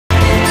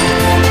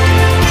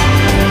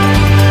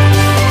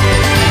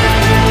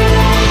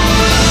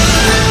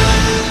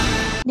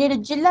నేడు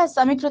జిల్లా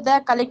సమీకృత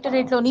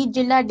కలెక్టరేట్లోని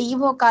జిల్లా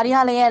డీఓ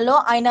కార్యాలయాల్లో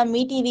ఆయన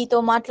మీటీవీతో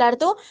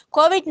మాట్లాడుతూ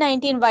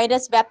కోవిడ్-19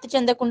 వైరస్ వ్యాప్తి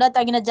చెందకుండా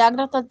తగిన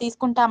జాగ్రత్తలు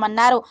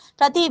తీసుకుంటామన్నారు.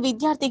 ప్రతి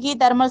విద్యార్థికి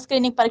థర్మల్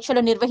స్క్రీనింగ్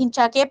పరీక్షలు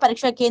నిర్వహించాకే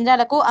పరీక్ష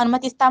కేంద్రాలకు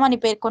అనుమతిస్తామని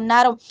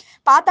పేర్కొన్నారు.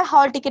 పాత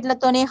హాల్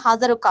టికెట్లతోనే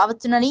హాజరు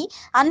కావచ్చునని,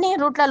 అన్ని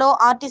రూట్లలో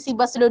ఆర్టీసీ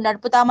బస్సులు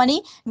నడుపుతామని,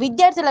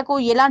 విద్యార్థులకు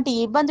ఎలాంటి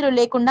ఇబ్బందులు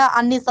లేకుండా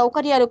అన్ని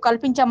సౌకర్యాలు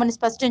కల్పించామని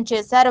స్పష్టం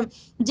చేశారు.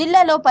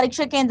 జిల్లాలో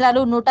పరీక్ష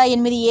కేంద్రాలు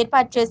 108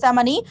 ఏర్పాటు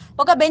చేశామని,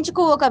 ఒక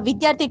బెంచ్కు ఒక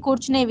విద్యార్థి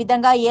కూర్చునే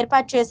విధంగా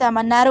ఏర్పాటు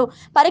చేశామన్నారు.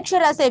 పరీక్ష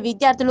రాసే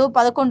విద్యార్థులు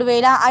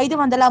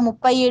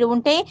 11,537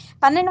 ఉంటే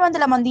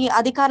 1,200 మంది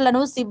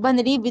అధికారులను,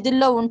 సిబ్బందిని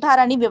విధుల్లో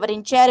ఉంటారని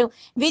వివరించారు.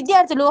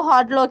 విద్యార్థులు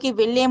హాల్లోకి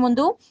వెళ్లే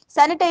ముందు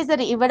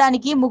శానిటైజర్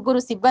ఇవ్వడానికి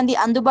 3 సిబ్బంది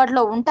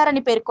అందుబాటులో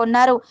ఉంటారని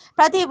పేర్కొన్నారు.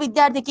 ప్రతి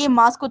విద్యార్థికి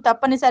మాస్కు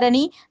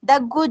తప్పనిసరని,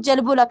 దగ్గు,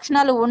 జలుబు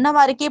లక్షణాలు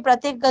ఉన్నవారికి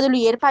ప్రత్యేక గదులు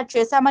ఏర్పాటు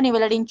చేశామని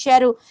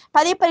వెల్లడించారు.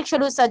 10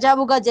 పరీక్షలు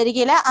సజావుగా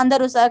జరిగేలా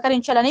అందరూ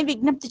సహకరించాలని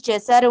విజ్ఞప్తి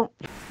చేశారు.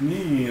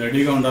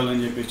 రెడీగా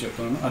ఉండాలని చెప్పి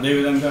చెప్తున్నాను.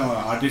 అదేవిధంగా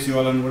ఆర్టీసీ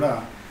వాళ్ళని కూడా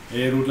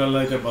ఏ రూట్లలో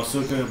అయితే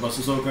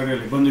బస్సు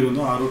సౌకర్యాలు ఇబ్బంది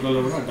ఉందో ఆ రూట్లలో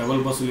కూడా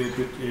డబుల్ బస్సులు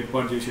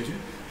ఏర్పాటు చేసేసి,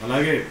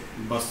 అలాగే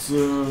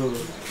బస్సు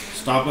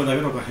స్టాప్ల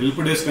దగ్గర ఒక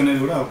హెల్ప్ డెస్క్ అనేది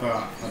కూడా ఒక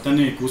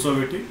అతన్ని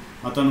కూర్చోబెట్టి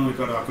అతను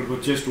అక్కడికి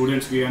వచ్చే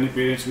స్టూడెంట్స్కి కానీ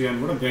పేరెంట్స్కి కానీ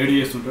కూడా గైడ్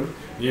చేస్తుంటాడు.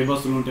 ఏ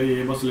బస్సులు ఉంటాయి,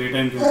 ఏ బస్సులు ఏ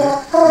టైంకి వెళ్తాయి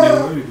అనేది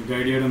కూడా మీకు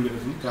గైడ్ చేయడం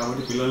జరుగుతుంది.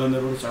 కాబట్టి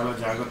పిల్లలందరూ కూడా చాలా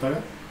జాగ్రత్తగా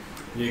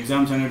ఈ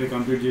ఎగ్జామ్స్ అనేవి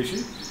కంప్లీట్ చేసి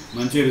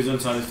మంచి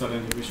రిజల్ట్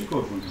సాధిస్తారని చెప్పేసి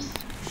కోరుకుంటున్నాను.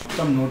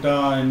 మొత్తం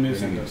 108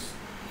 సెంటర్స్.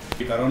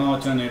 ఈ కరోనా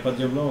వచ్చిన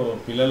నేపథ్యంలో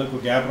పిల్లలకు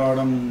గ్యాప్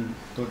రావడం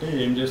తోటి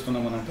ఏం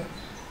చేస్తున్నామనంటే,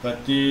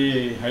 ప్రతి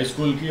హై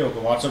స్కూల్కి ఒక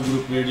వాట్సాప్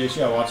గ్రూప్ క్రియేట్ చేసి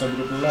ఆ వాట్సాప్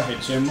గ్రూప్లో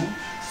హెచ్ఎం,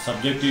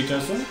 సబ్జెక్ట్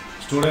టీచర్స్,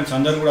 స్టూడెంట్స్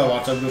అందరూ కూడా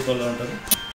వాట్సాప్ గ్రూప్లో ఉంటారు.